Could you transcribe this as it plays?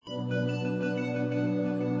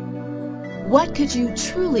What could you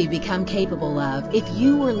truly become capable of if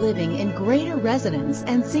you were living in greater resonance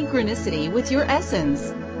and synchronicity with your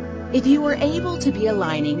essence? If you were able to be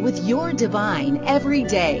aligning with your divine every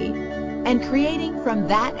day and creating from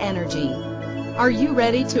that energy, are you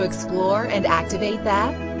ready to explore and activate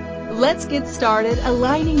that? Let's get started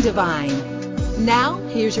aligning divine. Now,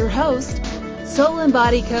 here's your host, Soul and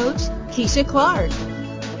Body Coach, Keisha Clark.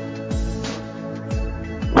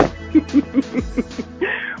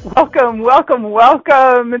 Welcome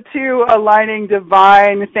to Aligning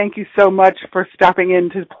Divine. Thank you so much for stopping in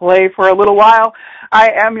to play for a little while. I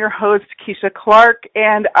am your host, Keisha Clark,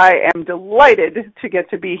 and I am delighted to get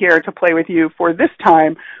to be here to play with you for this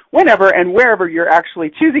time, whenever and wherever you're actually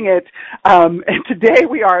choosing it. And today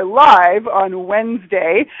we are live on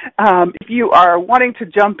Wednesday. If you are wanting to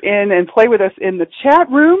jump in and play with us in the chat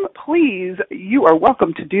room, please, you are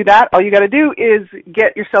welcome to do that. All you got to do is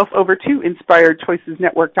get yourself over to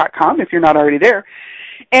InspiredChoicesNetwork.com if you're not already there,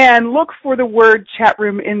 and look for the word chat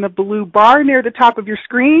room in the blue bar near the top of your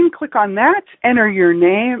screen. Click on that, enter your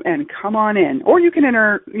name, and come on in. Or you can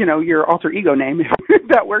enter, your alter ego name if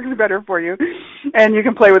that works better for you. And you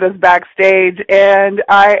can play with us backstage. And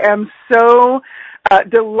I am so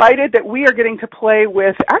delighted that we are getting to play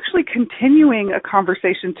with actually continuing a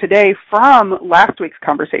conversation today from last week's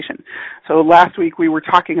conversation. So last week we were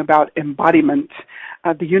talking about embodiment,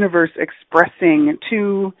 the universe expressing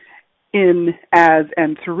to, in, as,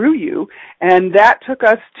 and through you. And that took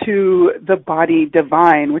us to the body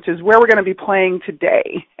divine, which is where we're going to be playing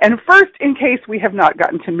today. And first, in case we have not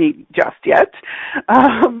gotten to meet just yet,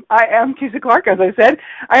 I am Keisha Clark, as I said.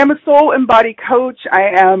 I am a soul and body coach. I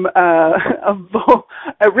am I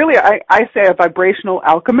say a vibrational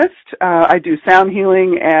alchemist. I do sound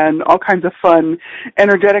healing and all kinds of fun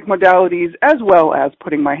energetic modalities, as well as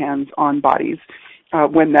putting my hands on bodies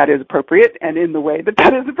when that is appropriate and in the way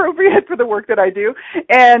that is appropriate for the work that I do.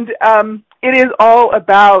 And it is all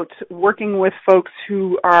about working with folks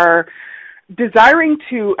who are desiring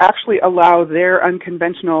to actually allow their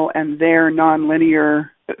unconventional and their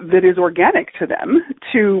nonlinear that is organic to them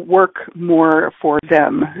to work more for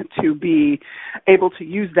them, to be able to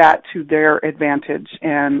use that to their advantage.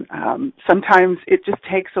 And sometimes it just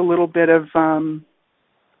takes a little bit of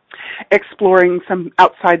exploring some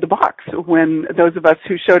outside the box when those of us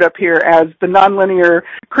who showed up here as the nonlinear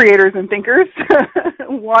creators and thinkers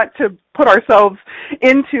want to put ourselves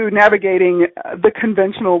into navigating the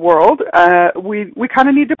conventional world. We kind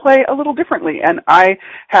of need to play a little differently, and I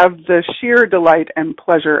have the sheer delight and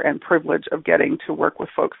pleasure and privilege of getting to work with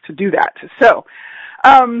folks to do that. So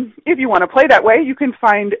if you want to play that way, you can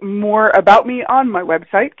find more about me on my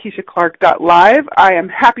website, KeishaClark.live. I am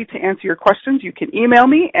happy to answer your questions. You can email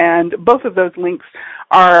me, and both of those links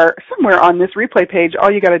are somewhere on this replay page.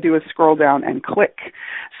 All you got to do is scroll down and click.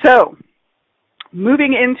 So,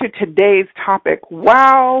 moving into today's topic.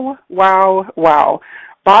 Wow.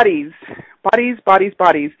 Bodies.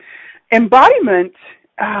 Embodiment,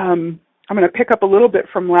 I'm going to pick up a little bit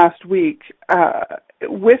from last week.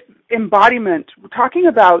 With embodiment, we're talking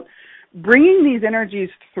about bringing these energies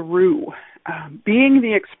through, being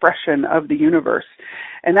the expression of the universe.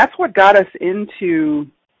 And that's what got us into,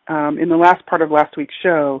 in the last part of last week's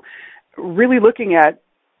show, really looking at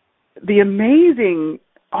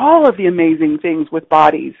all of the amazing things with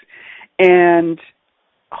bodies. And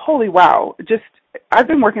holy wow, I've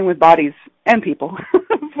been working with bodies and people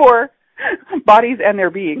for bodies and their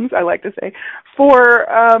beings, I like to say, for,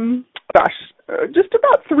 just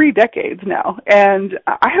about 3 decades now. And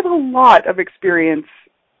I have a lot of experience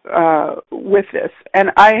with this. And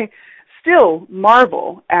I still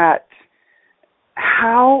marvel at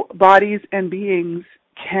how bodies and beings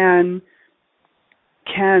can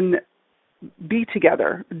be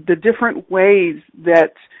together, the different ways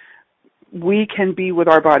that we can be with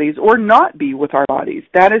our bodies or not be with our bodies.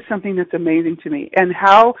 That is something that's amazing to me. And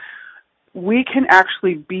how we can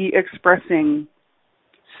actually be expressing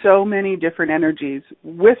so many different energies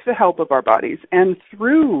with the help of our bodies and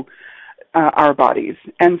through our bodies.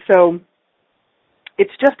 And so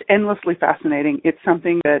it's just endlessly fascinating. It's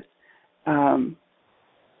something that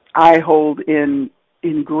I hold in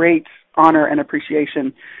great honor and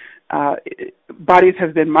appreciation. Bodies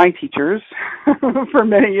have been my teachers for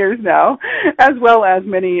many years now, as well as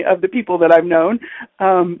many of the people that I've known.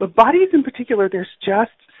 But bodies in particular, there's just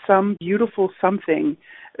some beautiful something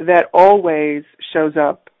that always shows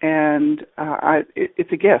up, and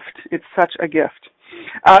it's a gift. It's such a gift.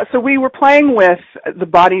 So we were playing with the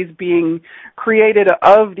bodies being created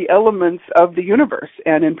of the elements of the universe,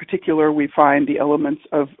 and in particular we find the elements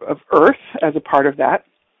of earth as a part of that.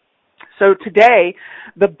 So today,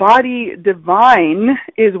 the body divine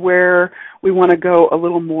is where we want to go a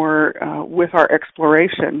little more with our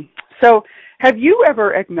exploration. So, have you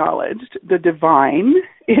ever acknowledged the divine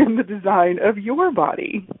in the design of your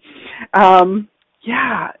body?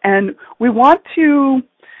 And we want to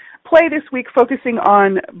play this week focusing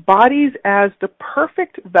on bodies as the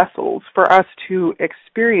perfect vessels for us to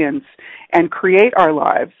experience and create our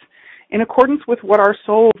lives in accordance with what our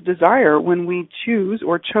souls desire when we choose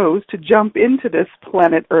or chose to jump into this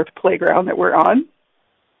planet Earth playground that we're on.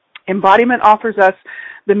 Embodiment offers us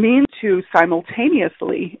the means to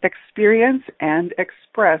simultaneously experience and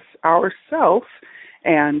express ourself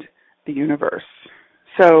and the universe.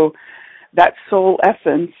 So that soul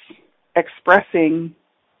essence expressing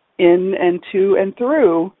in and to and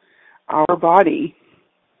through our body.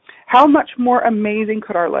 How much more amazing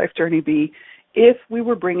could our life journey be if we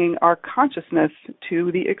were bringing our consciousness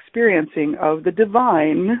to the experiencing of the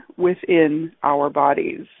divine within our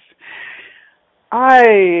bodies?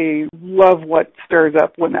 I love what stirs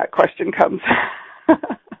up when that question comes.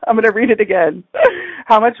 I'm going to read it again.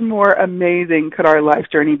 How much more amazing could our life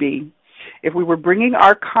journey be if we were bringing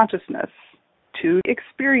our consciousness to the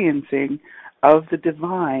experiencing of the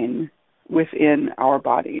divine within our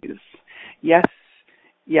bodies? Yes,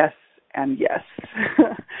 yes, and yes.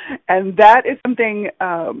 And that is something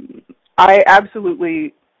I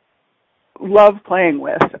absolutely love playing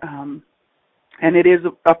with. And it is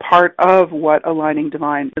a part of what Aligning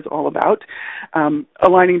Divine is all about.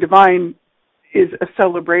 Aligning Divine is a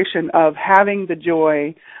celebration of having the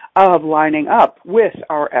joy of lining up with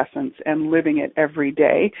our essence and living it every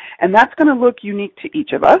day. And that's going to look unique to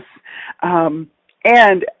each of us.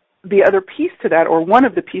 And the other piece to that, or one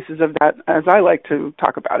of the pieces of that, as I like to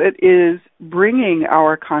talk about it, is bringing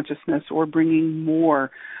our consciousness or bringing more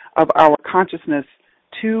of our consciousness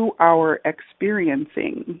to our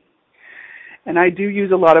experiencing. And I do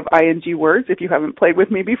use a lot of ing words if you haven't played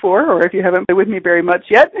with me before or if you haven't played with me very much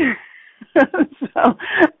yet. So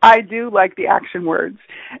I do like the action words.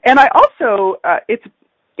 And I also,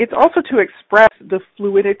 it's also to express the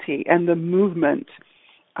fluidity and the movement.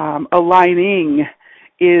 Aligning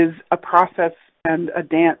is a process and a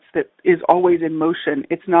dance that is always in motion.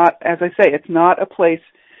 It's not, as I say, it's not a place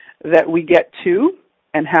that we get to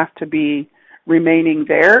and have to be remaining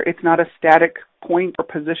there. It's not a static point or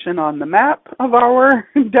position on the map of our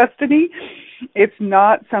destiny. It's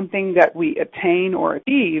not something that we attain or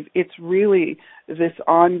achieve. It's really this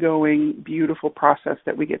ongoing, beautiful process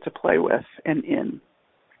that we get to play with and in.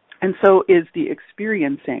 And so is the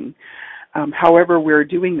experiencing, however we're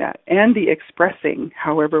doing that, and the expressing,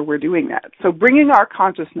 however we're doing that. So bringing our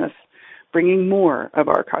consciousness, bringing more of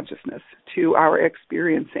our consciousness to our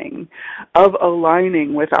experiencing of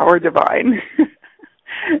aligning with our divine.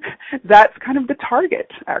 That's kind of the target,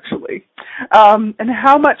 actually. And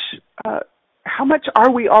how much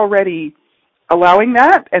are we already allowing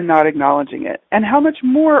that and not acknowledging it? And how much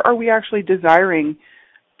more are we actually desiring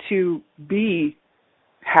to be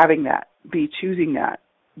having that, be choosing that,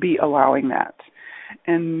 be allowing that?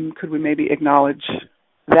 And could we maybe acknowledge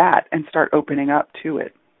that and start opening up to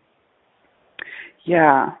it?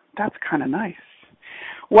 Yeah, that's kind of nice.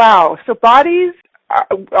 Wow. So bodies,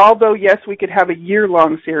 although, yes, we could have a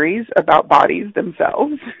year-long series about bodies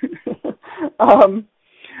themselves,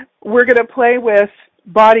 we're going to play with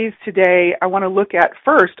bodies today. I want to look at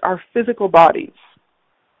first our physical bodies.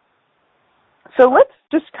 So let's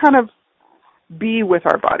just kind of be with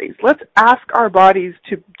our bodies. Let's ask our bodies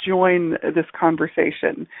to join this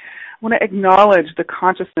conversation. I want to acknowledge the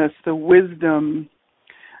consciousness, the wisdom,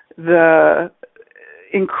 the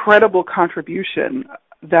incredible contribution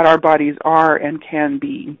that our bodies are and can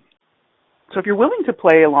be. So if you're willing to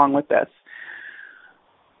play along with this,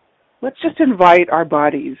 let's just invite our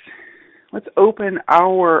bodies. Let's open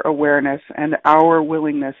our awareness and our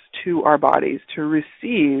willingness to our bodies to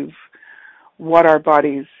receive what our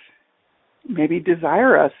bodies maybe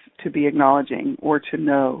desire us to be acknowledging or to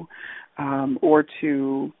know, or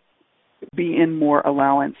to be in more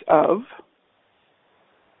allowance of.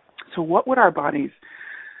 So what would our bodies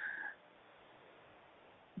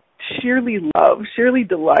sheerly love, sheerly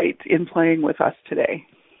delight in playing with us today?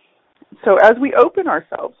 So as we open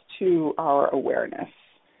ourselves to our awareness,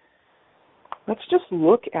 let's just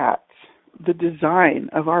look at the design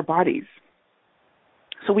of our bodies.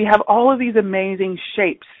 So we have all of these amazing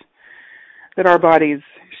shapes that our bodies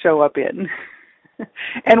show up in.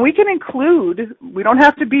 And we can include, we don't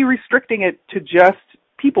have to be restricting it to just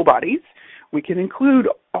people bodies. We can include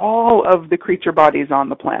all of the creature bodies on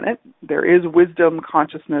the planet. There is wisdom,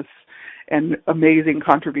 consciousness, and amazing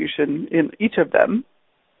contribution in each of them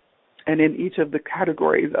and in each of the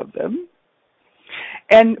categories of them.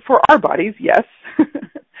 And for our bodies, yes,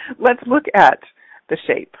 let's look at the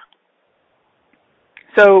shape.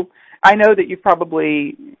 So I know that you've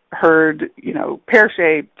probably heard,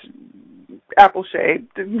 pear-shaped,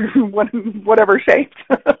 apple-shaped, whatever shaped.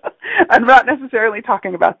 I'm not necessarily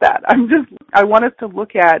talking about that. I want us to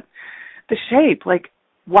look at the shape. Like,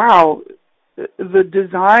 wow, the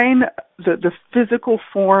design, the physical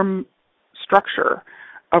form structure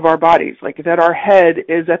of our bodies, like that our head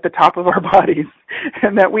is at the top of our bodies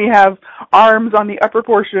and that we have arms on the upper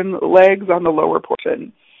portion, legs on the lower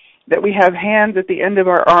portion, that we have hands at the end of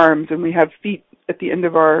our arms and we have feet at the end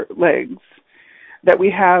of our legs, that we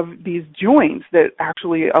have these joints that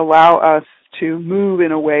actually allow us to move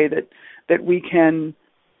in a way that we can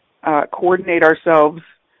coordinate ourselves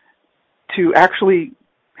to actually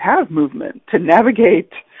have movement, to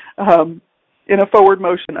navigate in a forward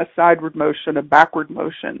motion, a sideward motion, a backward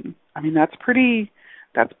motion. I mean, that's pretty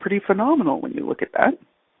phenomenal when you look at that.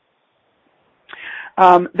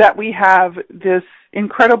 That we have this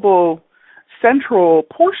incredible central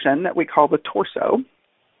portion that we call the torso,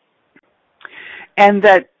 and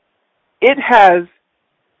that it has,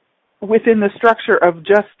 within the structure of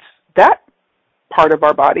just that part of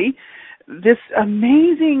our body, this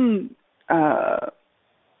amazing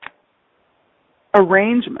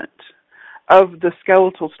arrangement of the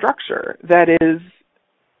skeletal structure that is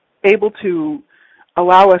able to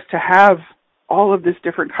allow us to have all of this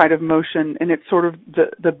different kind of motion, and it's sort of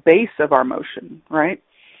the base of our motion, right?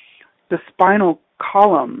 The spinal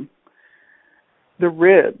column, the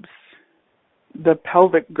ribs, the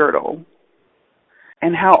pelvic girdle,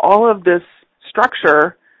 and how all of this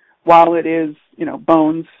structure, while it is,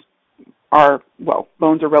 bones are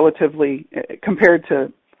relatively, compared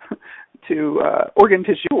to organ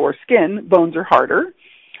tissue or skin, bones are harder,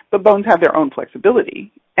 but bones have their own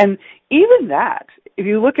flexibility. And even that, if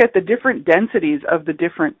you look at the different densities of the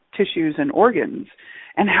different tissues and organs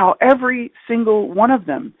and how every single one of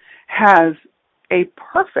them has a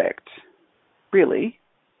perfect, really,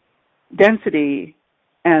 density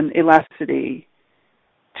and elasticity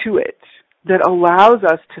to it that allows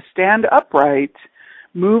us to stand upright,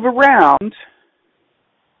 move around,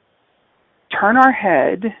 turn our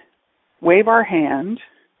head, wave our hand,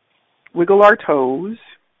 wiggle our toes.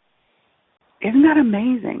 Isn't that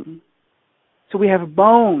amazing? So we have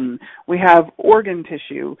bone, we have organ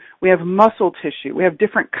tissue, we have muscle tissue, we have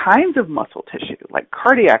different kinds of muscle tissue, like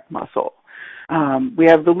cardiac muscle. We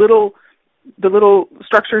have the little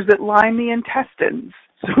structures that line the intestines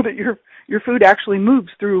so that your food actually moves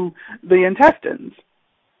through the intestines.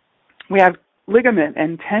 We have ligament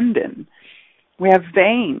and tendon. We have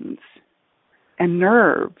veins and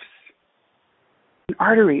nerves and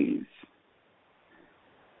arteries.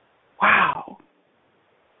 Wow.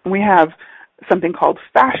 We have something called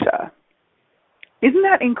fascia. Isn't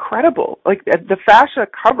that incredible? Like, the fascia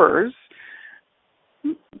covers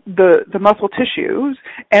the muscle tissues,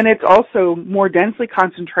 and it's also more densely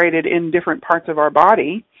concentrated in different parts of our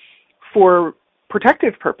body for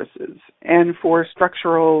protective purposes and for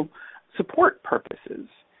structural support purposes.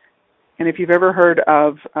 And if you've ever heard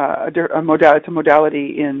of a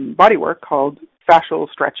modality in bodywork called fascial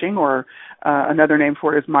stretching, or another name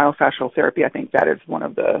for it is myofascial therapy, I think that is one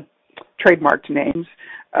of the trademarked names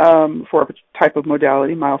for a type of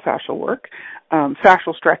modality, myofascial work.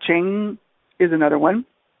 Fascial stretching is another one.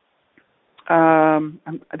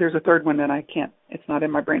 There's a third one that it's not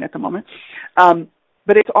in my brain at the moment.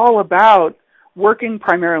 But it's all about working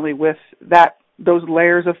primarily with those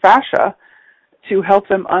layers of fascia to help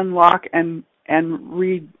them unlock and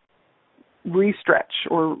re-stretch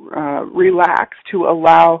or relax, to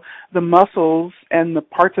allow the muscles and the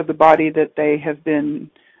parts of the body that they have been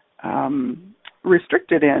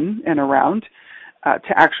restricted in and around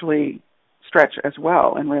to actually stretch as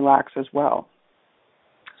well and relax as well.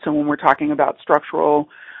 So when we're talking about structural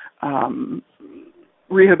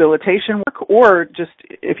rehabilitation work, or just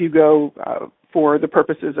if you go for the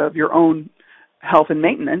purposes of your own health and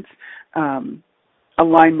maintenance,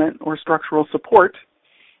 alignment or structural support,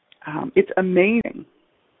 it's amazing.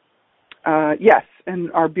 Yes,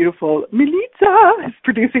 and our beautiful Melita is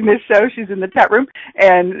producing this show. She's in the chat room,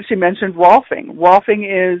 and she mentioned Rolfing.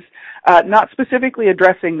 Rolfing is not specifically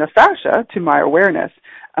addressing the fascia, to my awareness.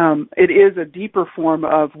 It is a deeper form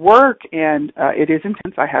of work, and it is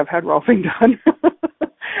intense. I have had Rolfing done.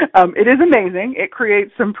 It is amazing. It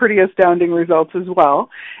creates some pretty astounding results as well.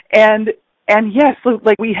 And yes,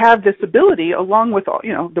 like, we have this ability, along with,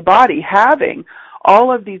 the body having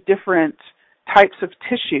all of these different types of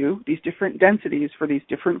tissue, these different densities for these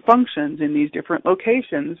different functions in these different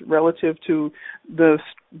locations relative to the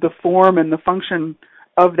form and the function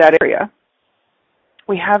of that area.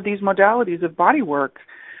 We have these modalities of body work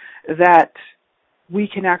that we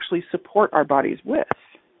can actually support our bodies with.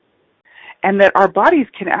 And that our bodies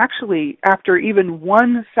can actually, after even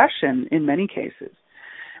one session in many cases,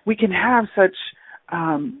 we can have such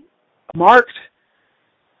marked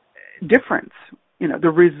difference. You know, the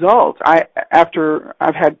result, after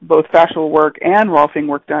I've had both fascial work and Rolfing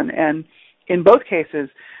work done, and in both cases,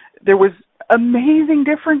 there was amazing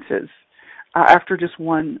differences after just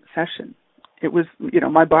one session. It was,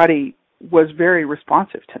 my body was very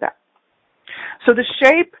responsive to that. So the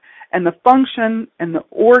shape and the function and the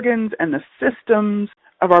organs and the systems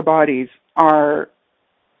of our bodies are,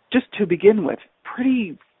 just to begin with,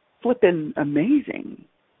 pretty flippin' amazing.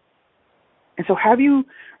 And so have you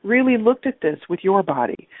really looked at this with your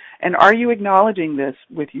body? And are you acknowledging this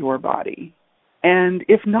with your body? And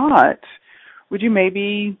if not, would you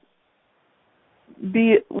maybe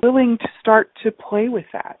be willing to start to play with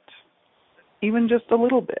that, even just a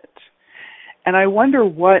little bit? And I wonder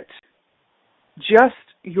what just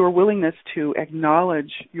your willingness to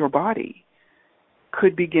acknowledge your body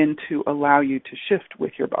could begin to allow you to shift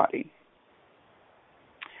with your body.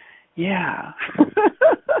 Yeah.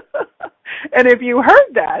 And if you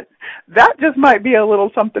heard that, that just might be a little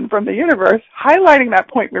something from the universe highlighting that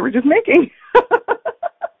point we were just making.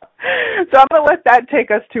 So I'm going to let that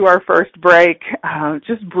take us to our first break.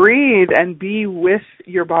 Just breathe and be with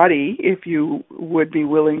your body if you would be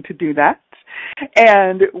willing to do that.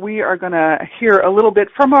 And we are going to hear a little bit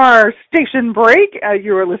from our station break.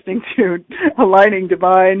 You are listening to Aligning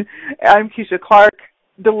Divine. I'm Keisha Clark.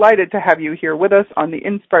 Delighted to have you here with us on the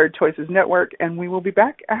Inspired Choices Network, and we will be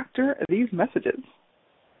back after these messages.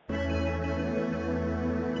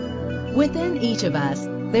 Within each of us,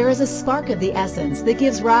 there is a spark of the essence that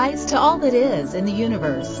gives rise to all that is in the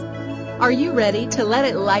universe. Are you ready to let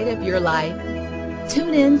it light up your life?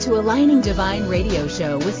 Tune in to Aligning Divine radio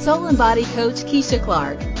show with Soul and Body Coach Keisha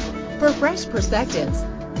Clark for fresh perspectives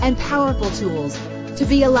and powerful tools to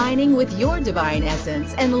be aligning with your divine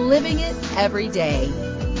essence and living it every day.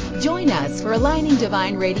 Join us for Aligning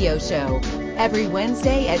Divine radio show every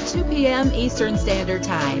Wednesday at 2 p.m. Eastern Standard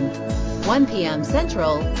Time, 1 p.m.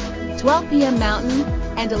 Central, 12 p.m. Mountain,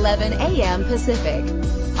 and 11 a.m. Pacific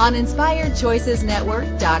on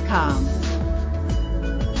InspiredChoicesNetwork.com.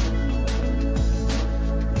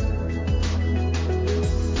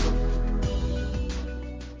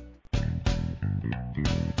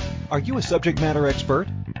 Are you a subject matter expert?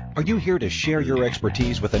 Are you here to share your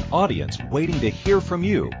expertise with an audience waiting to hear from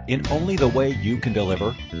you in only the way you can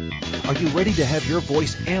deliver? Are you ready to have your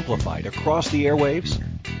voice amplified across the airwaves?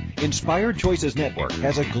 Inspired Choices Network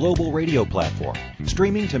has a global radio platform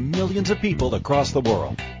streaming to millions of people across the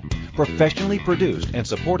world. Professionally produced and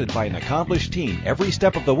supported by an accomplished team every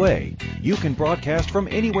step of the way, you can broadcast from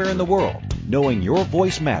anywhere in the world, knowing your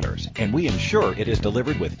voice matters, and we ensure it is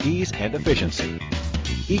delivered with ease and efficiency.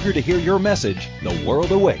 Eager to hear your message? The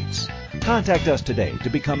world awaits. Contact us today to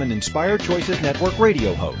become an Inspired Choices Network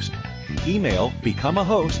radio host. Email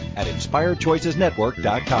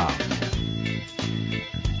becomeahost@inspiredchoicesnetwork.com.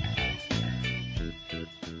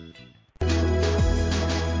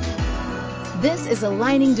 This is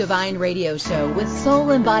Aligning Divine radio show with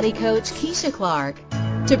Soul and Body Coach Keisha Clark.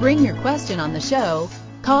 To bring your question on the show,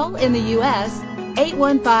 call in the U.S.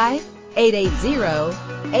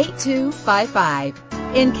 815-880-8255.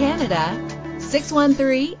 In Canada,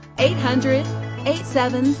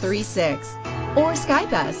 613-800-8736. Or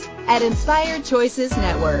Skype us at Inspired Choices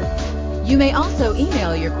Network. You may also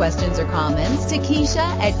email your questions or comments to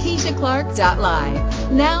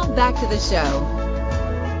Keisha@KeishaClark.live. Now back to the show.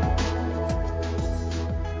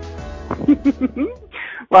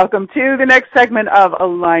 Welcome to the next segment of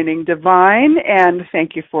Aligning Divine, and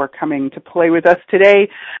thank you for coming to play with us today.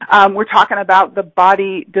 We're talking about the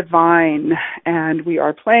body divine, and we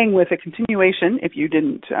are playing with a continuation. If you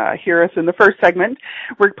didn't hear us in the first segment,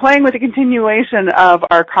 we're playing with a continuation of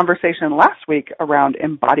our conversation last week around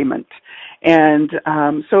embodiment. And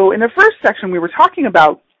so in the first section, we were talking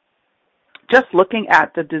about just looking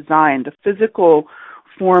at the design, the physical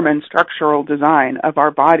form and structural design of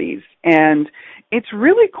our bodies. And it's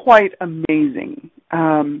really quite amazing.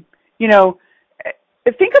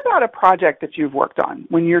 Think about a project that you've worked on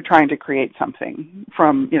when you're trying to create something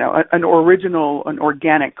from, an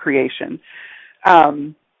organic creation.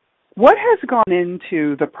 What has gone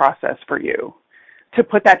into the process for you to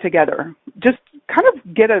put that together? Just kind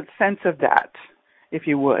of get a sense of that, if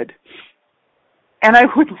you would. And I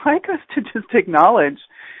would like us to just acknowledge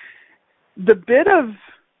the bit of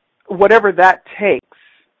whatever that takes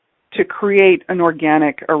to create an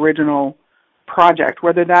organic, original project,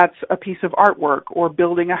 whether that's a piece of artwork or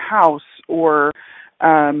building a house or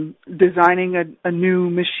designing a new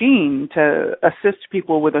machine to assist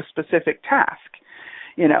people with a specific task.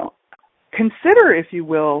 Consider, if you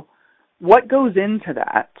will, what goes into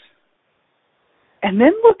that. And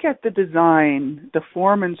then look at the design, the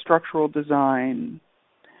form and structural design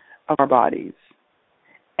of our bodies.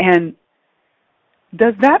 And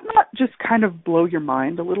does that not just kind of blow your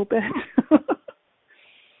mind a little bit?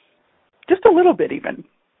 Just a little bit even.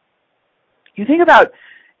 You think about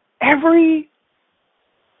every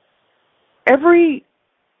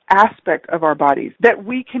aspect of our bodies that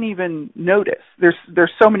we can even notice.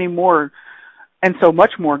 There's so many more and so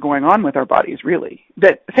much more going on with our bodies, really,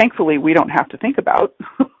 that thankfully we don't have to think about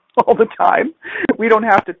all the time. We don't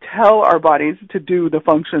have to tell our bodies to do the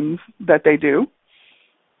functions that they do,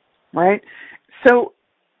 right? So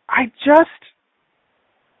I just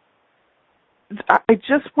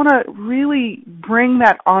want to really bring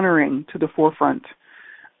that honoring to the forefront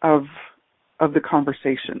of the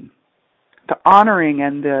conversation, the honoring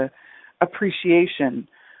and the appreciation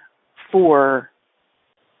for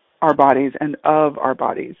our bodies and of our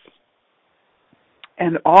bodies,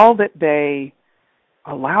 and all that they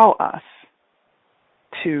allow us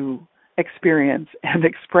to experience and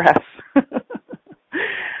express.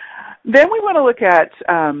 Then we want to look at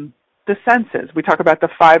the senses. We talk about the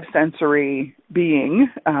five sensory being.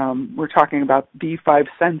 We're talking about the five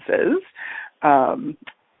senses: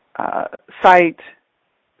 sight,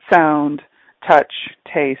 sound, touch,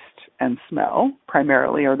 taste, and smell,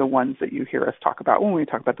 primarily, are the ones that you hear us talk about when we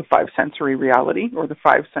talk about the five sensory reality, or the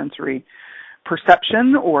five sensory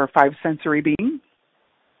perception, or five sensory being.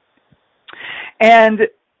 And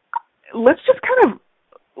let's just kind of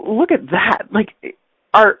look at that, like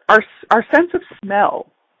our sense of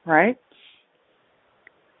smell, right?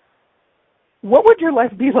 What would your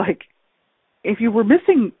life be like if you were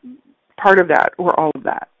missing part of that or all of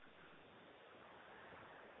that?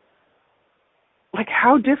 Like,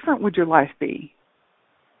 how different would your life be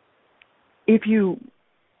if your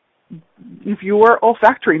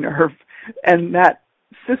olfactory nerve and that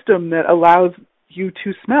system that allows you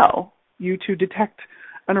to smell, you to detect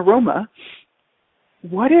an aroma,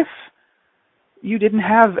 what if you didn't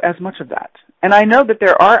have as much of that? And I know that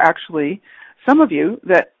there are actually some of you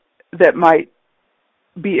that might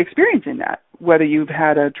be experiencing that, whether you've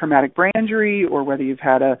had a traumatic brain injury or whether you've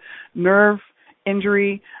had a nerve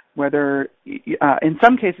injury, whether in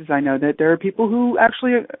some cases I know that there are people who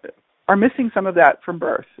actually are missing some of that from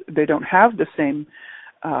birth. They don't have the same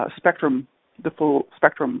spectrum, the full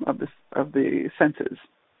spectrum of the senses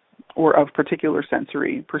or of particular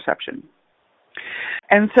sensory perception.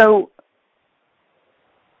 And so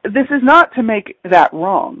this is not to make that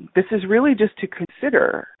wrong. This is really just to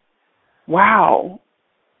consider, wow,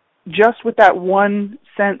 just with that one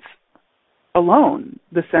sense alone,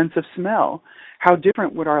 the sense of smell, how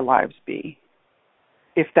different would our lives be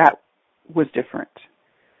if that was different?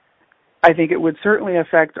 I think it would certainly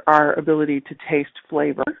affect our ability to taste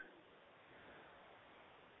flavor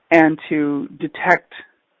and to detect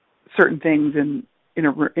certain things in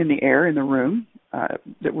the air, in the room,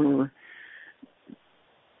 that we're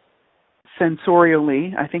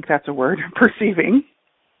sensorially, I think that's a word, perceiving,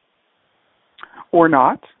 or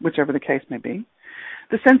not, whichever the case may be.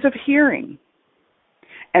 The sense of hearing.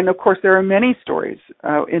 And of course, there are many stories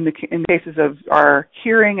in cases of our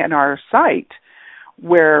hearing and our sight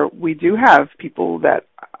where we do have people that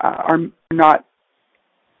are not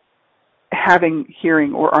having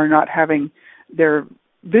hearing or are not having their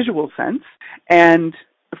visual sense, and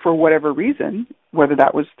for whatever reason, whether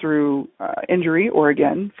that was through injury or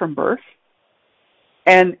again from birth.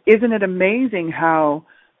 And isn't it amazing how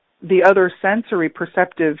the other sensory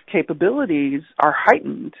perceptive capabilities are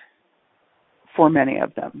heightened for many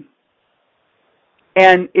of them?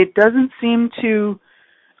 And it doesn't seem to,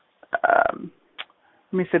 let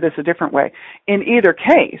me say this a different way. In either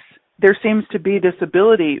case, there seems to be this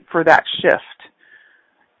ability for that shift.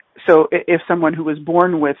 So if someone who was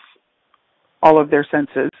born with all of their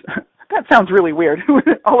senses, that sounds really weird,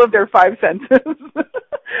 all of their five senses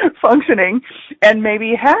functioning, and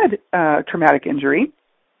maybe had a traumatic injury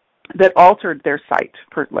that altered their sight,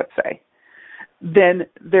 let's say, then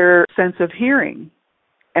their sense of hearing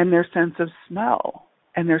and their sense of smell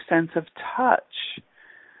and their sense of touch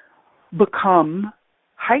become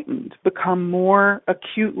heightened, become more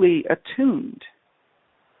acutely attuned.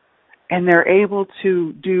 And they're able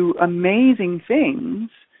to do amazing things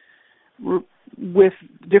with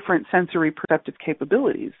different sensory perceptive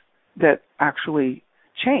capabilities that actually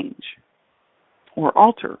change or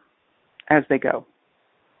alter as they go.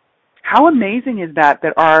 How amazing is that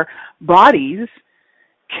our bodies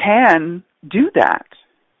can do that?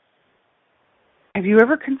 Have you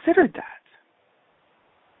ever considered that?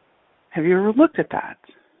 Have you ever looked at that?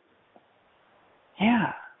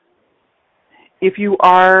 Yeah. If you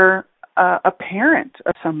are a parent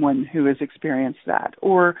of someone who has experienced that,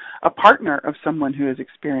 or a partner of someone who has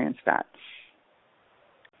experienced that,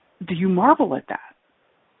 do you marvel at that?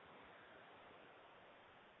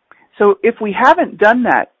 So if we haven't done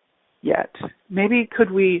that yet, maybe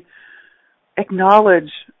could we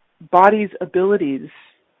acknowledge body's abilities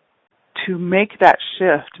to make that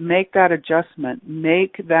shift, make that adjustment,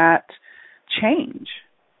 make that change?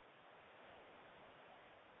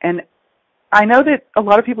 And I know that a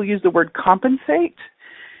lot of people use the word compensate,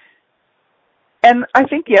 and I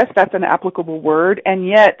think, yes, that's an applicable word, and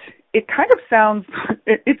yet it kind of sounds,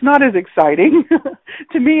 it's not as exciting.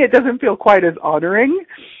 To me, it doesn't feel quite as honoring,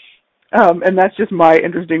 and that's just my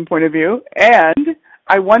interesting point of view. And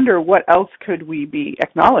I wonder, what else could we be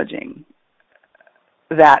acknowledging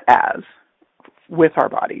that as with our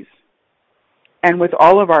bodies and with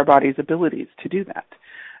all of our body's abilities to do that?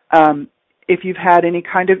 If you've had any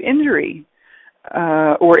kind of injury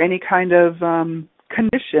or any kind of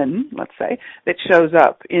condition, let's say, that shows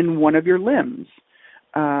up in one of your limbs,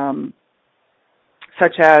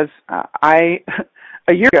 such as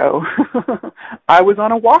a year ago, I was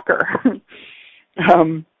on a walker.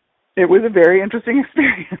 It was a very interesting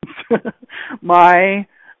experience. My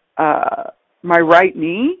right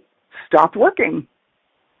knee stopped working,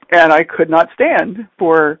 and I could not stand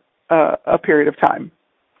for a period of time.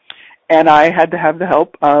 And I had to have the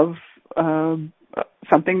help of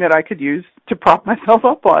something that I could use to prop myself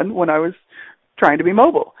up on when I was trying to be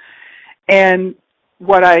mobile. And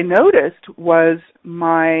what I noticed was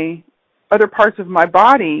my other parts of my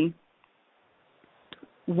body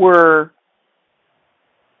were,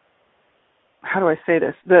 how do I say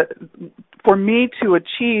this? For me to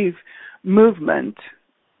achieve movement,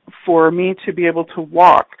 for me to be able to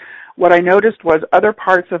walk, what I noticed was other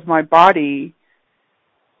parts of my body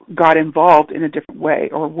got involved in a different way,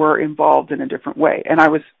 or were involved in a different way. And I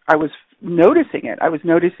was noticing it. I was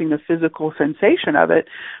noticing the physical sensation of it,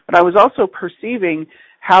 but I was also perceiving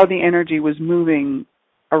how the energy was moving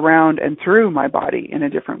around and through my body in a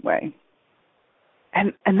different way.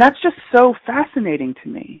 And that's just so fascinating to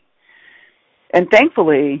me. And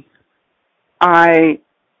thankfully, I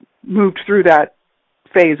moved through that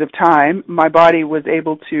phase of time. My body was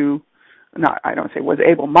able to,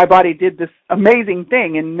 my body did this amazing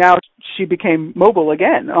thing, and now she became mobile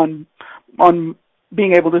again on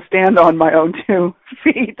being able to stand on my own 2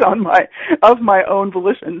 feet of my own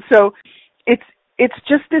volition. So it's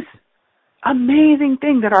just this amazing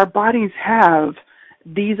thing that our bodies have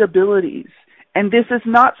these abilities, and this is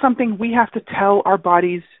not something we have to tell our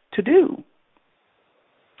bodies to do.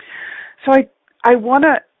 So I want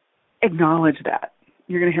to acknowledge that.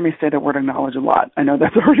 You're going to hear me say that word acknowledge a lot. I know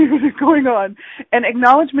that's already going on. And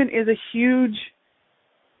acknowledgement is a huge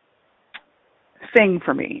thing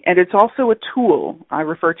for me. And it's also a tool. I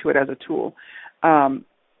refer to it as a tool.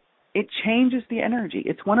 It changes the energy.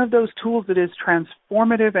 It's one of those tools that is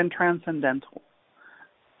transformative and transcendental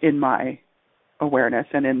in my awareness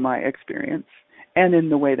and in my experience and in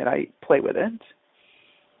the way that I play with it.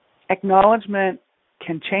 Acknowledgement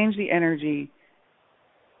can change the energy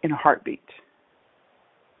in a heartbeat.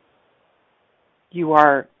 You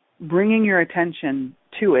are bringing your attention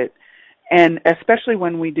to it, and especially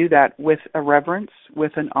when we do that with a reverence,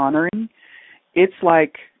 with an honoring, it's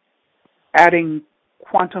like adding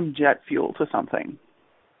quantum jet fuel to something.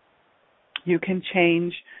 You can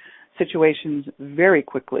change situations very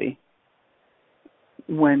quickly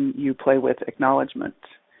when you play with acknowledgement.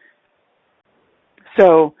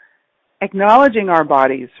 So, acknowledging our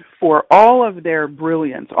bodies for all of their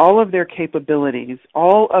brilliance, all of their capabilities,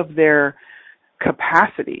 all of their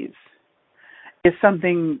capacities is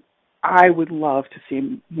something I would love to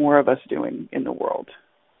see more of us doing in the world,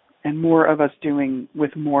 and more of us doing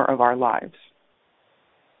with more of our lives,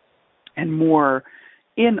 and more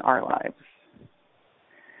in our lives.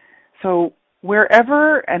 So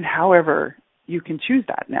wherever and however you can choose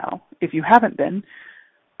that now, if you haven't been,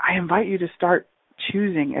 I invite you to start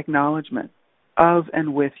choosing acknowledgement of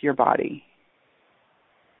and with your body.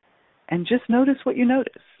 And just notice what you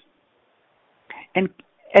notice.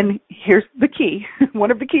 And here's the key.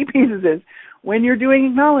 One of the key pieces is, when you're doing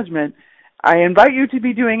acknowledgement, I invite you to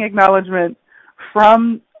be doing acknowledgement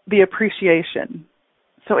from the appreciation.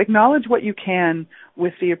 So acknowledge what you can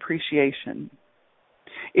with the appreciation.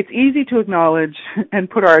 It's easy to acknowledge and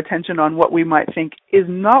put our attention on what we might think is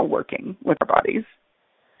not working with our bodies.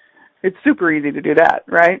 It's super easy to do that,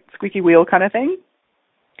 right? Squeaky wheel kind of thing.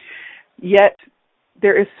 Yet,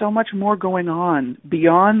 there is so much more going on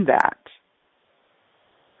beyond that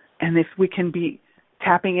And if we can be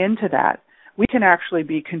tapping into that, we can actually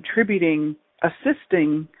be contributing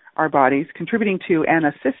to and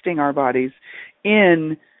assisting our bodies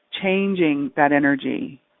in changing that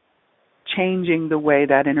energy, changing the way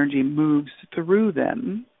that energy moves through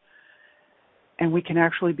them. And we can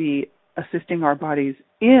actually be assisting our bodies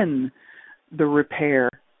in the repair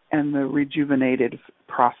and the rejuvenative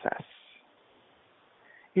process.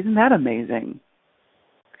 Isn't that amazing?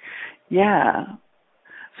 Yeah.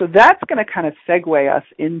 So that's going to kind of segue us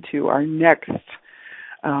into our next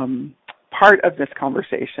part of this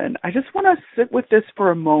conversation. I just want to sit with this for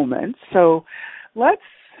a moment. So let's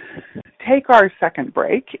take our second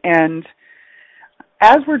break. And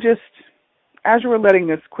as we're letting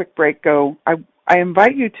this quick break go, I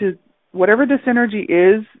invite you to, whatever this energy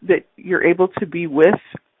is that you're able to be with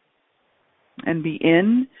and be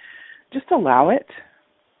in, just allow it.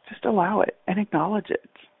 Just allow it and acknowledge it.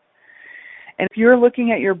 And if you're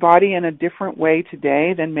looking at your body in a different way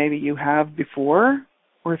today than maybe you have before,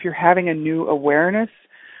 or if you're having a new awareness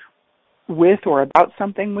with or about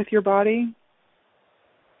something with your body,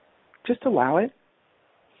 just allow it.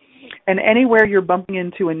 And anywhere you're bumping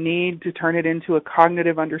into a need to turn it into a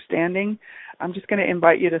cognitive understanding, I'm just going to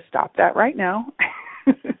invite you to stop that right now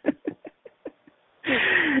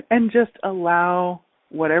and just allow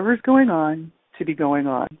whatever's going on to be going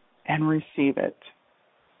on and receive it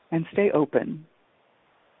and stay open.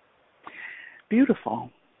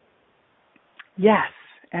 Beautiful. Yes,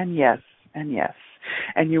 and yes, and yes.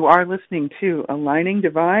 And you are listening to Aligning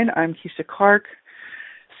Divine. I'm Keisha Clark.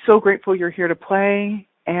 So grateful you're here to play,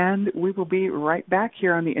 and we will be right back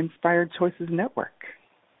here on the Inspired Choices Network.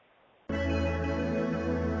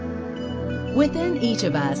 Within each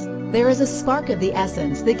of us, there is a spark of the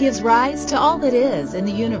essence that gives rise to all that is in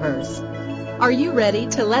the universe. Are you ready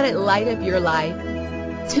to let it light up your life?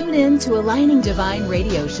 Tune in to Aligning Divine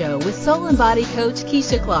radio show with Soul and Body Coach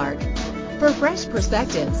Keisha Clark for fresh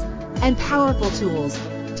perspectives and powerful tools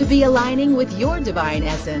to be aligning with your divine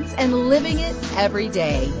essence and living it every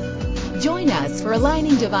day. Join us for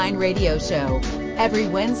Aligning Divine radio show every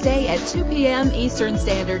Wednesday at 2 p.m. Eastern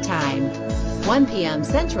Standard Time, 1 p.m.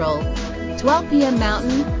 Central, 12 p.m.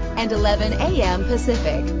 Mountain, and 11 a.m.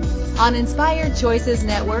 Pacific on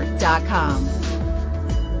InspiredChoicesNetwork.com.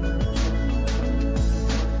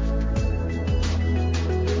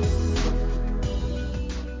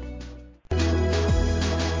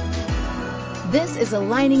 This is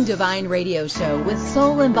Aligning Divine radio show with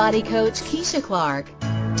Soul and Body Coach Keisha Clark.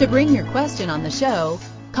 To bring your question on the show,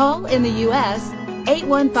 call in the U.S.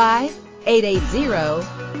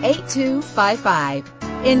 815-880-8255.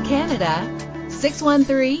 In Canada,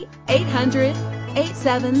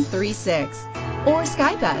 613-800-8736. Or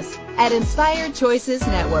Skype us at Inspired Choices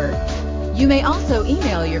Network. You may also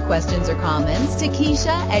email your questions or comments to Keisha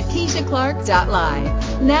at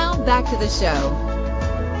KeishaClark.live. Now back to the show.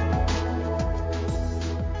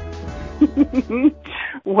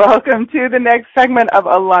 Welcome to the next segment of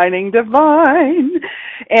Aligning Divine.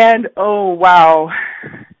 And oh, wow,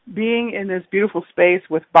 being in this beautiful space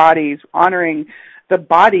with bodies, honoring the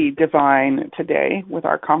body divine today with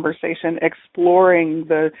our conversation, exploring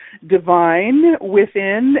the divine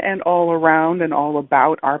within and all around and all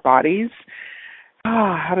about our bodies.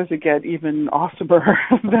 How does it get even awesomer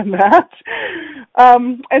than that?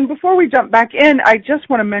 And before we jump back in, I just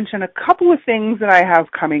want to mention a couple of things that I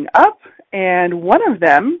have coming up. And one of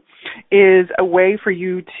them is a way for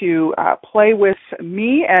you to play with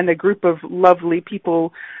me and a group of lovely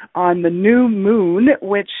people on the new moon,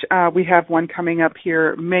 which we have one coming up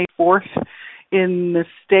here May 4th in the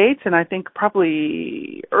States, and I think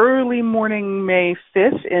probably early morning May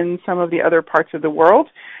 5th in some of the other parts of the world.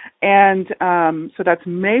 And so that's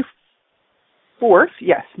May 4th.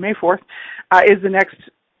 Yes, May 4th is the next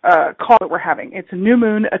call that we're having. It's a new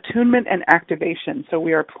moon attunement and activation. So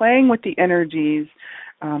we are playing with the energies,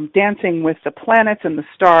 dancing with the planets and the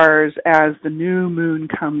stars as the new moon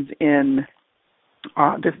comes in.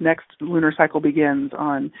 This next lunar cycle begins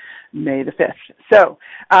on May the 5th. So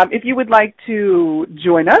if you would like to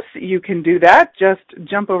join us, you can do that. Just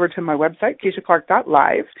jump over to my website,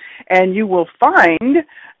 KeishaClark.live, and you will find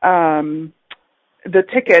the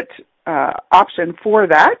ticket option for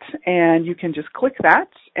that, and you can just click that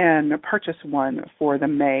and purchase one for the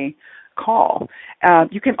May call.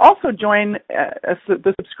 You can also join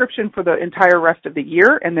the subscription for the entire rest of the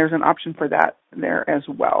year, and there's an option for that there as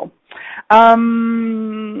well.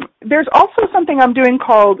 There's also something I'm doing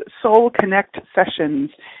called Soul Connect Sessions,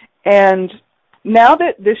 and now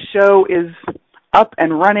that this show is up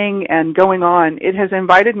and running and going on, it has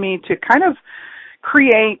invited me to kind of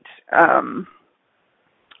create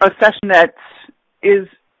a session that is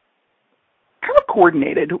of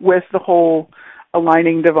coordinated with the whole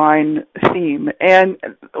Aligning Divine theme. And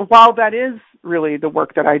while that is really the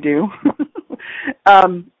work that I do,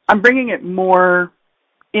 I'm bringing it more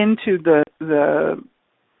into the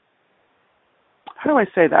how do I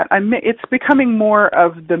say that? It's becoming more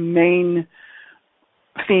of the main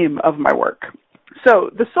theme of my work.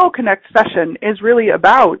 So the Soul Connect session is really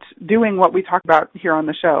about doing what we talk about here on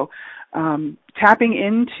the show, tapping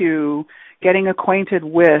into getting acquainted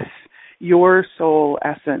with your soul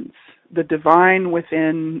essence, the divine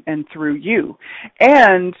within and through you,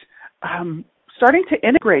 and starting to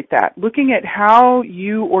integrate that, looking at how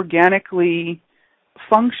you organically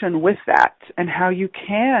function with that and how you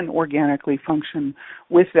can organically function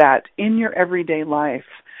with that in your everyday life.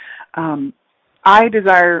 I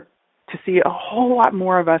desire to see a whole lot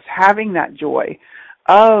more of us having that joy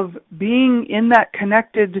of being in that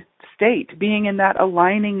connected state, being in that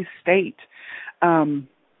aligning state,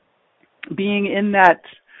 being in that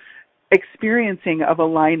experiencing of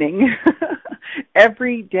aligning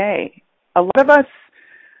every day. A lot of us,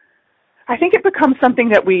 I think it becomes something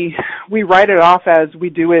that we write it off as we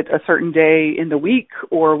do it a certain day in the week,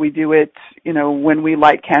 or we do it, when we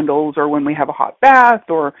light candles, or when we have a hot bath,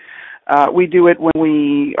 or we do it when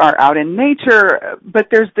we are out in nature. But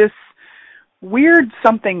there's this weird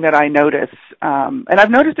something that I notice, and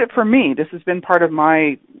I've noticed it for me. This has been part of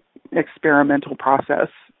my experimental process.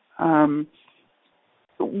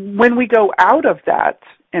 When we go out of that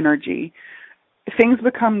energy, things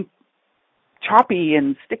become choppy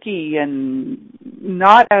and sticky and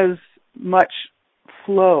not as much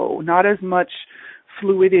flow, not as much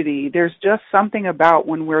fluidity. There's just something about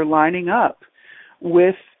when we're lining up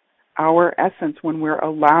with our essence, when we're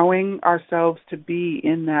allowing ourselves to be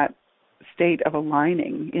in that state of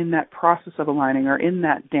aligning, in that process of aligning, or in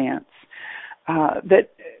that dance, that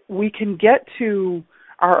we can get to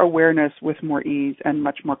our awareness with more ease and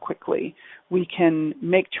much more quickly. We can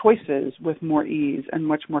make choices with more ease and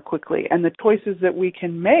much more quickly. And the choices that we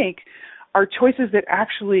can make are choices that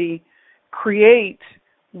actually create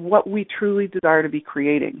what we truly desire to be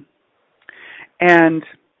creating. And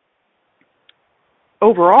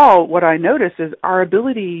overall, what I notice is our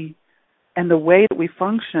ability and the way that we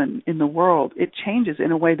function in the world, it changes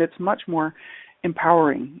in a way that's much more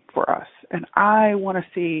empowering for us. And I want to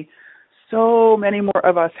see so many more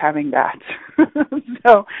of us having that.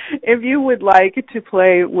 So if you would like to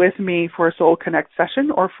play with me for a Soul Connect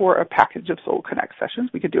session or for a package of Soul Connect sessions,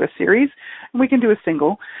 we could do a series and we can do a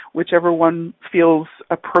single, whichever one feels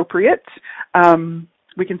appropriate.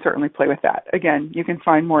 We can certainly play with that. Again, you can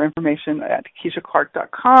find more information at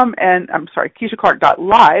KeishaClark.com and KeishaClark.live,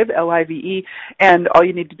 Live, and all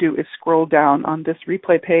you need to do is scroll down on this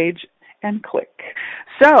replay page and click.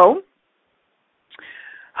 So,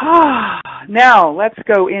 now let's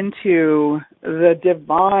go into the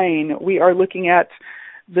divine. We are looking at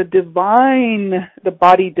the divine, the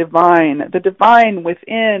body divine, the divine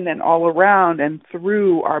within and all around and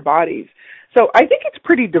through our bodies. So I think it's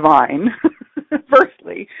pretty divine,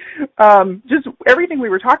 firstly. Just everything we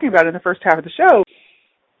were talking about in the first half of the show,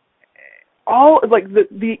 all like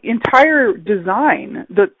the entire design,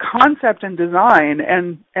 the concept and design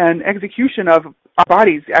and execution of our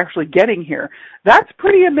bodies actually getting here, that's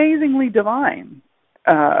pretty amazingly divine.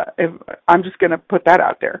 If I'm just going to put that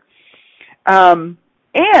out there. And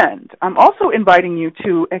I'm also inviting you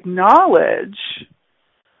to acknowledge,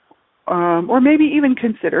 or maybe even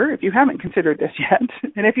consider, if you haven't considered this yet,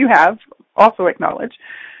 and if you have, also acknowledge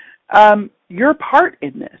your part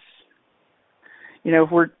in this.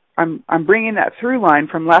 I'm bringing that through line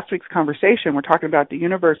from last week's conversation. We're talking about the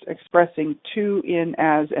universe expressing to, in,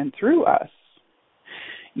 as, and through us.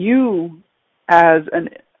 You, as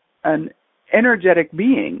an energetic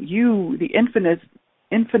being, you, the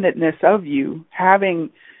infiniteness of you,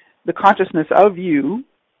 having the consciousness of you,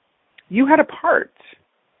 you had a part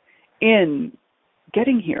in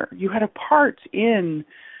getting here. You had a part in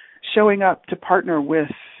showing up to partner with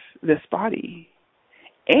this body.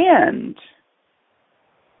 And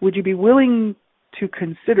would you be willing to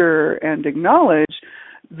consider and acknowledge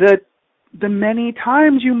that the many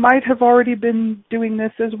times you might have already been doing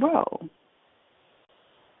this as well?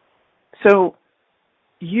 So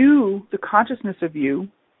you, the consciousness of you,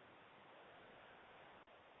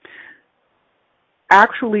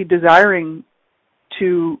 actually desiring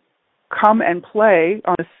to come and play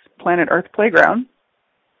on this planet Earth playground,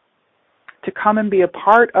 to come and be a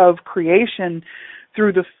part of creation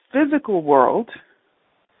through the physical world,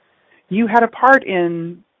 you had a part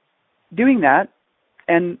in doing that.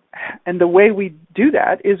 And the way we do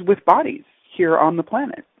that is with bodies here on the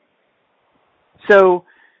planet. So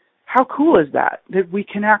how cool is that we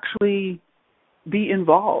can actually be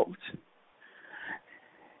involved.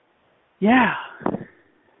 Yeah.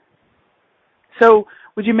 So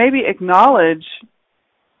would you maybe acknowledge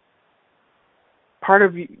part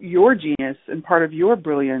of your genius and part of your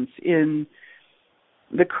brilliance in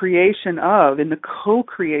the creation of, in the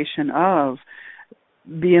co-creation of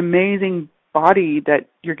the amazing body that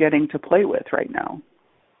you're getting to play with right now?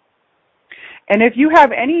 And if you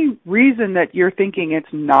have any reason that you're thinking it's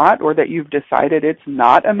not, or that you've decided it's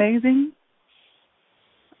not amazing,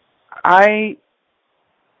 I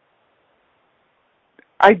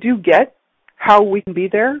do get how we can be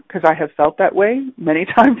there, because I have felt that way many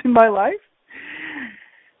times in my life.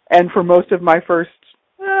 And for most of my first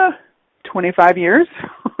 25 years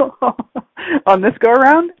on this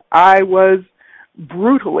go-around, I was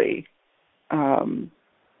brutally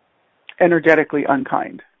energetically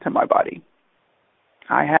unkind to my body.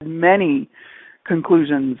 I had many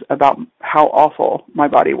conclusions about how awful my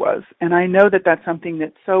body was. And I know that that's something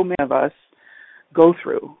that so many of us go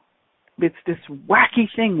through. It's this wacky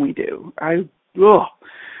thing we do. I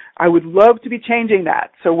would love to be changing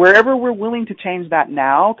that. So wherever we're willing to change that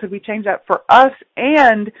now, could we change that for us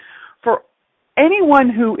and for anyone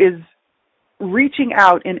who is reaching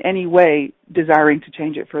out in any way, desiring to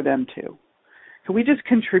change it for them too? Can we just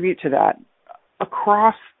contribute to that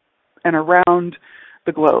across and around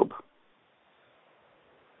the globe?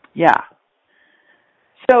 Yeah.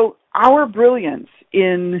 So our brilliance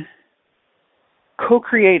in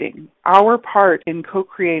co-creating, our part in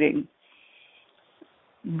co-creating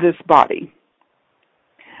this body,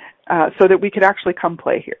 so that we could actually come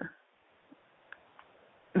play here.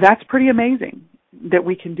 That's pretty amazing that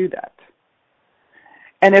we can do that.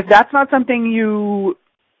 And if that's not something you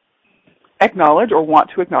acknowledge or want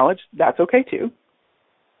to acknowledge, that's okay too.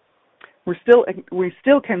 We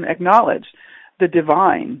still can acknowledge the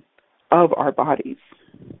divine of our bodies.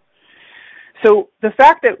 So the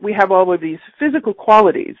fact that we have all of these physical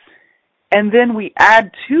qualities, and then we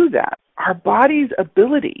add to that our body's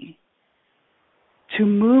ability to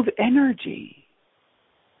move energy,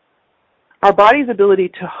 our body's ability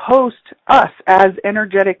to host us as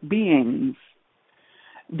energetic beings.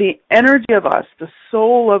 The energy of us, the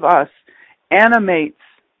soul of us, animates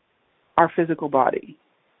our physical body.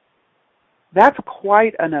 That's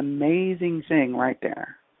quite an amazing thing right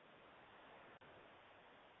there.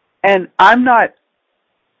 And I'm not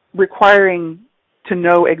requiring to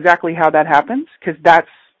know exactly how that happens, because that's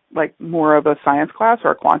like more of a science class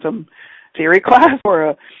or a quantum theory class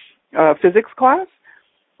or a physics class,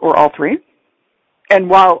 or all three. And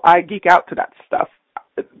while I geek out to that stuff,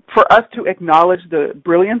 for us to acknowledge the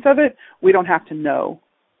brilliance of it, we don't have to know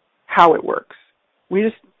how it works. We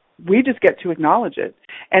just get to acknowledge it.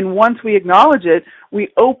 And once we acknowledge it, we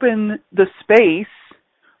open the space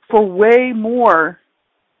for way more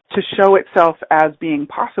to show itself as being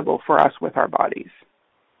possible for us with our bodies.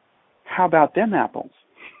 How about them apples?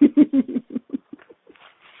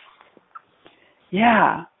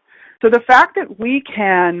 Yeah. So the fact that we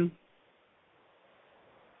can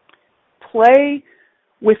play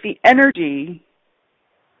with the energy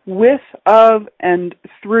with, of, and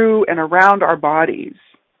through and around our bodies,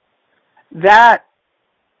 that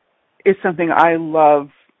is something I love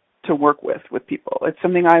to work with people. It's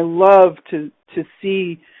something I love to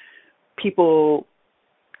see people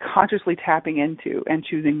consciously tapping into and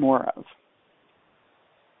choosing more of.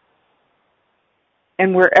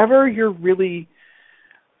 And wherever you're really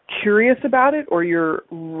curious about it or you're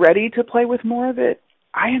ready to play with more of it,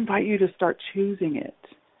 I invite you to start choosing it.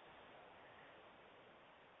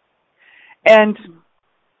 And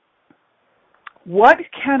what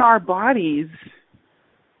can our bodies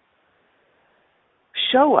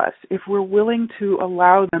show us if we're willing to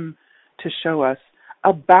allow them to show us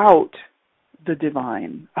about the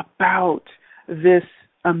divine, about this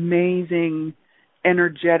amazing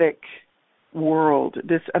energetic world,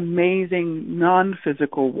 this amazing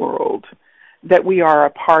non-physical world that we are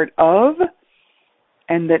a part of,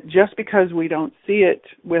 and that just because we don't see it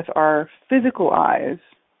with our physical eyes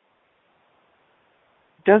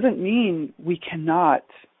doesn't mean we cannot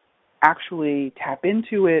actually tap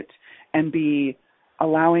into it and be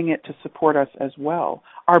allowing it to support us as well.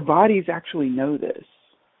 Our bodies actually know this.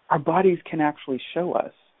 Our bodies can actually show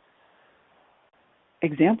us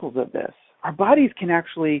examples of this. Our bodies can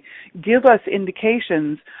actually give us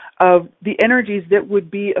indications of the energies that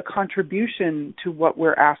would be a contribution to what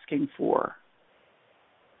we're asking for.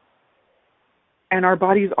 And our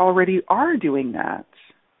bodies already are doing that.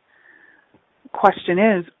 Question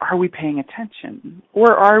is, are we paying attention?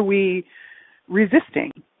 Or are we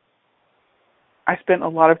resisting? I spent a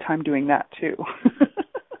lot of time doing that too.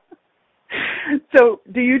 So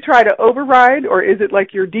do you try to override, or is it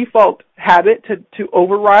like your default habit to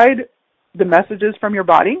override the messages from your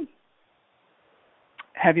body?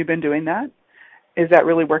 Have you been doing that? Is that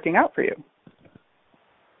really working out for you?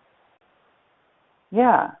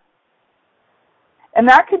 Yeah. And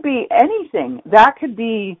that could be anything. That could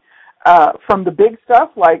be from the big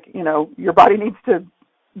stuff, like, your body needs to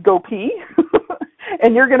go pee,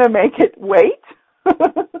 and you're going to make it wait.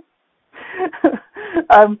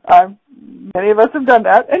 Many of us have done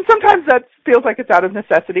that, and sometimes that feels like it's out of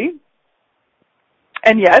necessity.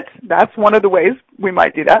 And yet, that's one of the ways we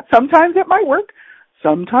might do that. Sometimes it might work.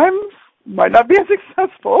 Sometimes might not be as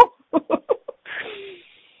successful.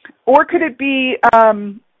 Or could it be,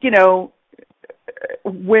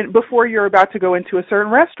 before you're about to go into a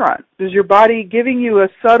certain restaurant, is your body giving you a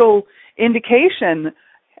subtle indication,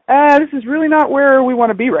 this is really not where we want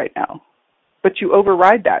to be right now? But you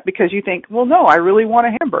override that because you think, well, no, I really want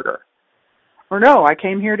a hamburger. Or no, I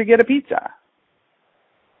came here to get a pizza.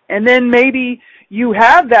 And then maybe you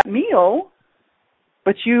have that meal,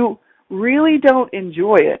 but you really don't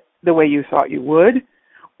enjoy it the way you thought you would.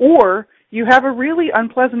 Or you have a really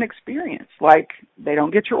unpleasant experience, like they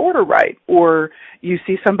don't get your order right, or you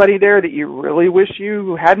see somebody there that you really wish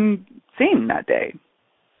you hadn't seen that day.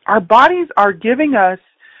 Our bodies are giving us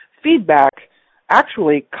feedback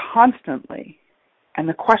actually constantly. And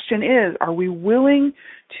the question is, are we willing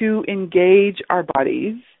to engage our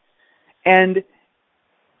bodies, and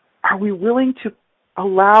are we willing to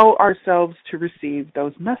allow ourselves to receive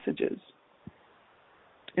those messages?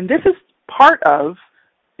 And this is part of,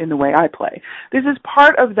 in the way I play, this is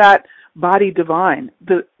part of that body divine.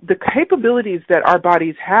 The capabilities that our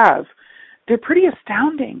bodies have, they're pretty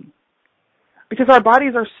astounding, because our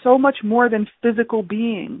bodies are so much more than physical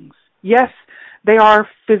beings. Yes, they are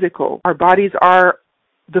physical. Our bodies are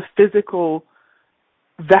the physical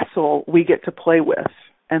vessel we get to play with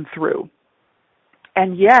and through.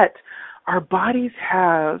 And yet, our bodies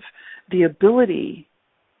have the ability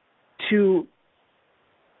to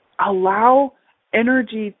allow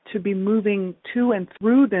energy to be moving to and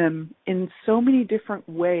through them in so many different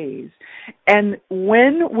ways. And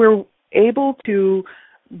when we're able to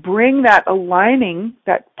bring that aligning,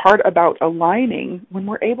 that part about aligning, when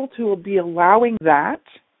we're able to be allowing that,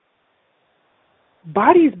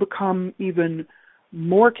 bodies become even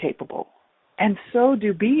more capable. And so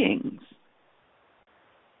do beings.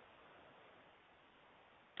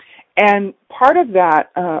 And part of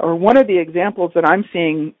that, or one of the examples that I'm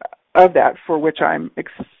seeing of that, for which I'm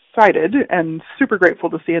excited and super grateful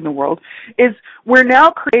to see in the world, is we're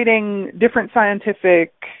now creating different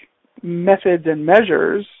scientific methods and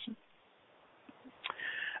measures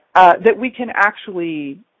that we can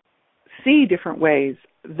actually see different ways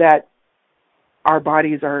that our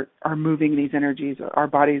bodies are moving these energies, our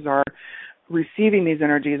bodies are receiving these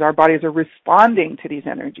energies, our bodies are responding to these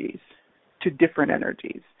energies, to different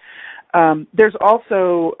energies. There's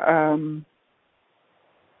also, I'm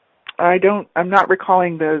not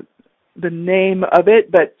recalling the name of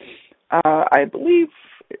it, but I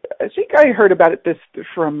think I heard about it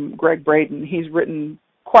from Greg Braden. He's written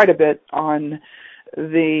quite a bit on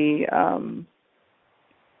the,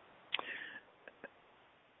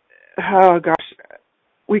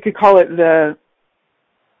 we could call it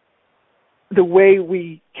the way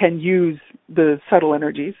we can use the subtle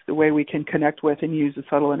energies, the way we can connect with and use the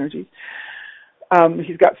subtle energies.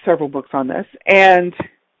 He's got several books on this, and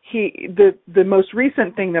the most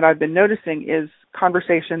recent thing that I've been noticing is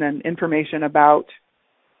conversation and information about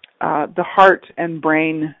the heart and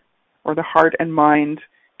brain, or the heart and mind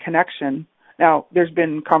connection. Now, there's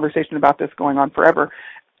been conversation about this going on forever.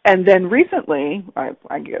 And then recently,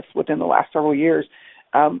 I guess within the last several years,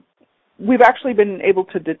 we've actually been able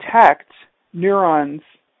to detect neurons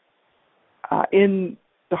in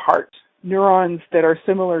the heart, neurons that are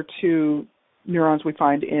similar to neurons we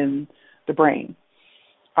find in the brain.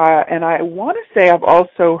 And I want to say I've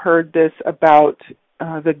also heard this about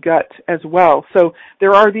the gut as well. So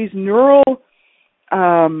there are these neural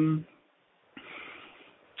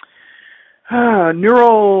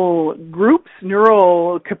groups,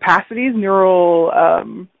 neural capacities,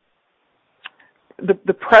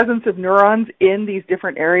 the presence of neurons in these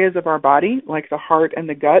different areas of our body, like the heart and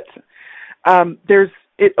the gut.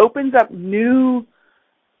 It opens up new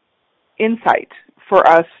insight for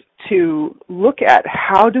us to look at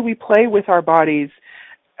how do we play with our bodies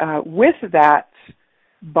with that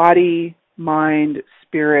body, mind,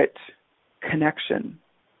 spirit connection.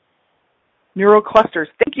 Neural clusters.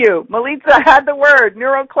 Thank you. Melitza had the word.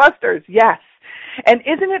 Neural clusters. Yes. And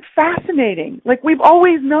isn't it fascinating? Like, we've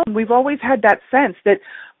always known, we've always had that sense that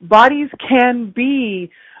bodies can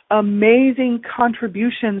be amazing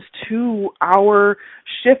contributions to our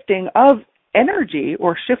shifting of energy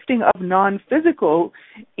or shifting of non-physical,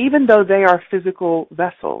 even though they are physical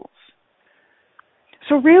vessels.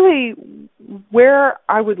 So really, where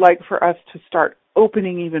I would like for us to start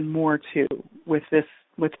opening even more to with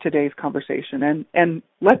today's conversation, and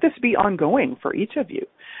let this be ongoing for each of you,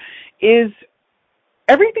 is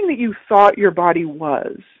everything that you thought your body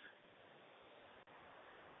was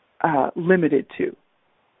limited to.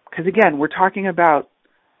 Because again, we're talking about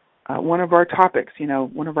one of our topics,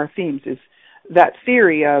 one of our themes is that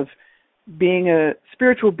theory of being a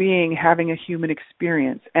spiritual being, having a human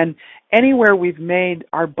experience. And anywhere we've made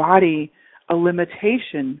our body a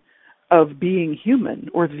limitation of being human,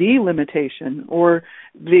 or the limitation, or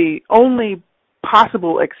the only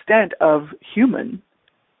possible extent of human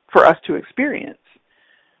for us to experience,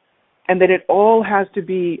 and that it all has to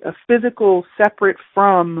be a physical, separate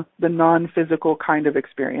from the non-physical kind of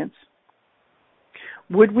experience,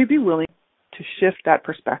 would we be willing to shift that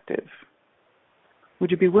perspective?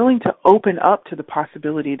 Would you be willing to open up to the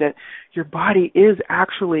possibility that your body is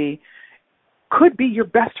actually, could be your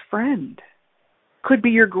best friend, could be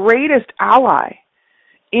your greatest ally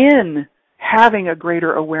in having a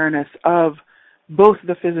greater awareness of both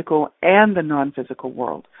the physical and the non-physical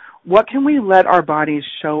world? What can we let our bodies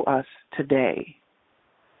show us today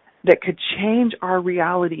that could change our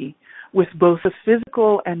reality with both the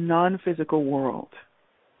physical and non-physical world?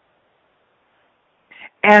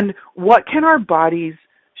 And what can our bodies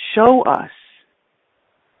show us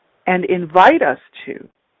and invite us to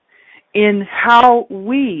in how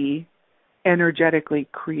we energetically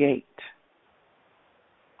create?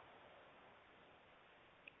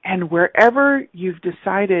 And wherever you've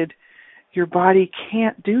decided your body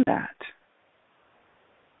can't do that,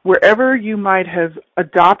 wherever you might have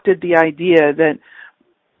adopted the idea that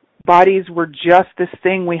bodies were just this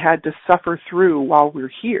thing we had to suffer through while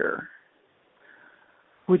we're here,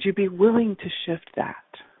 would you be willing to shift that?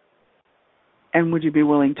 And would you be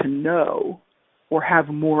willing to know, or have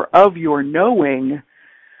more of your knowing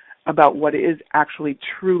about what is actually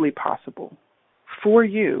truly possible for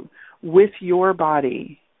you, with your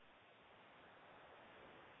body,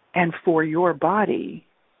 and for your body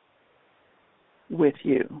with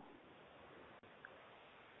you?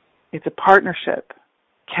 It's a partnership.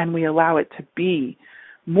 Can we allow it to be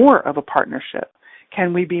more of a partnership?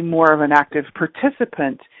 Can we be more of an active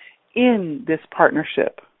participant in this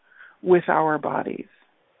partnership with our bodies?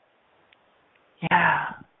 Yeah.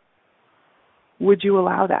 Would you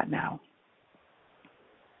allow that now?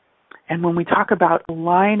 And when we talk about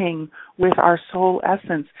aligning with our soul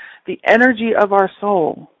essence, the energy of our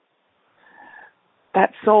soul,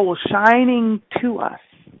 that soul shining to us,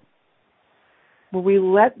 will we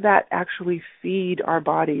let that actually feed our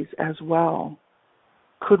bodies as well?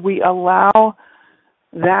 Could we allow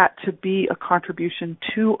that to be a contribution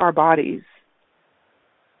to our bodies?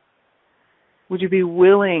 Would you be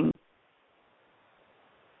willing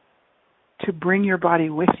to bring your body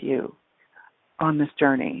with you on this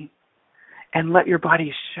journey and let your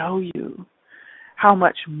body show you how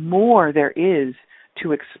much more there is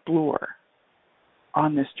to explore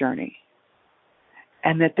on this journey,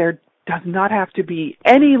 and that there does not have to be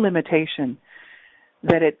any limitation,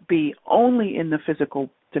 that it be only in the physical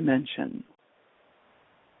dimension?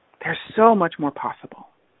 There's so much more possible.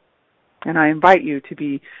 And I invite you to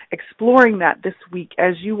be exploring that this week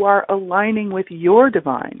as you are aligning with your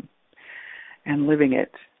divine and living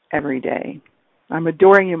it every day. I'm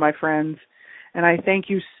adoring you, my friends, and I thank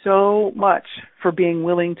you so much for being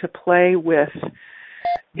willing to play with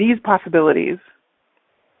these possibilities.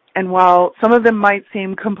 And while some of them might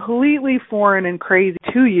seem completely foreign and crazy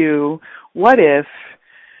to you, what if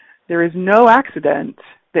there is no accident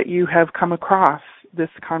that you have come across this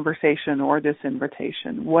conversation or this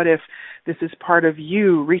invitation? What if this is part of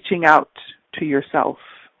you reaching out to yourself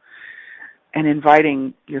and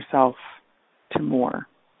inviting yourself to more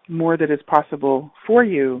that is possible for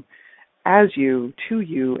you, as you, to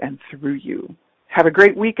you, and through you? Have a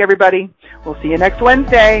great week, everybody. We'll see you next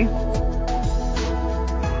Wednesday.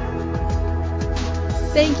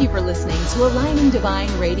 Thank you for listening to Aligning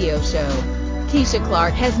Divine Radio Show. Keisha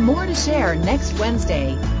Clark has more to share next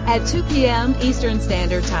Wednesday at 2 p.m. Eastern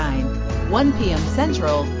Standard Time, 1 p.m.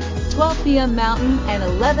 Central, 12 p.m. Mountain, and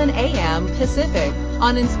 11 a.m. Pacific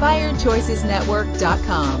on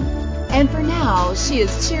InspiredChoicesNetwork.com. And for now, she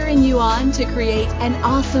is cheering you on to create an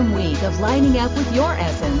awesome week of lining up with your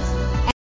essence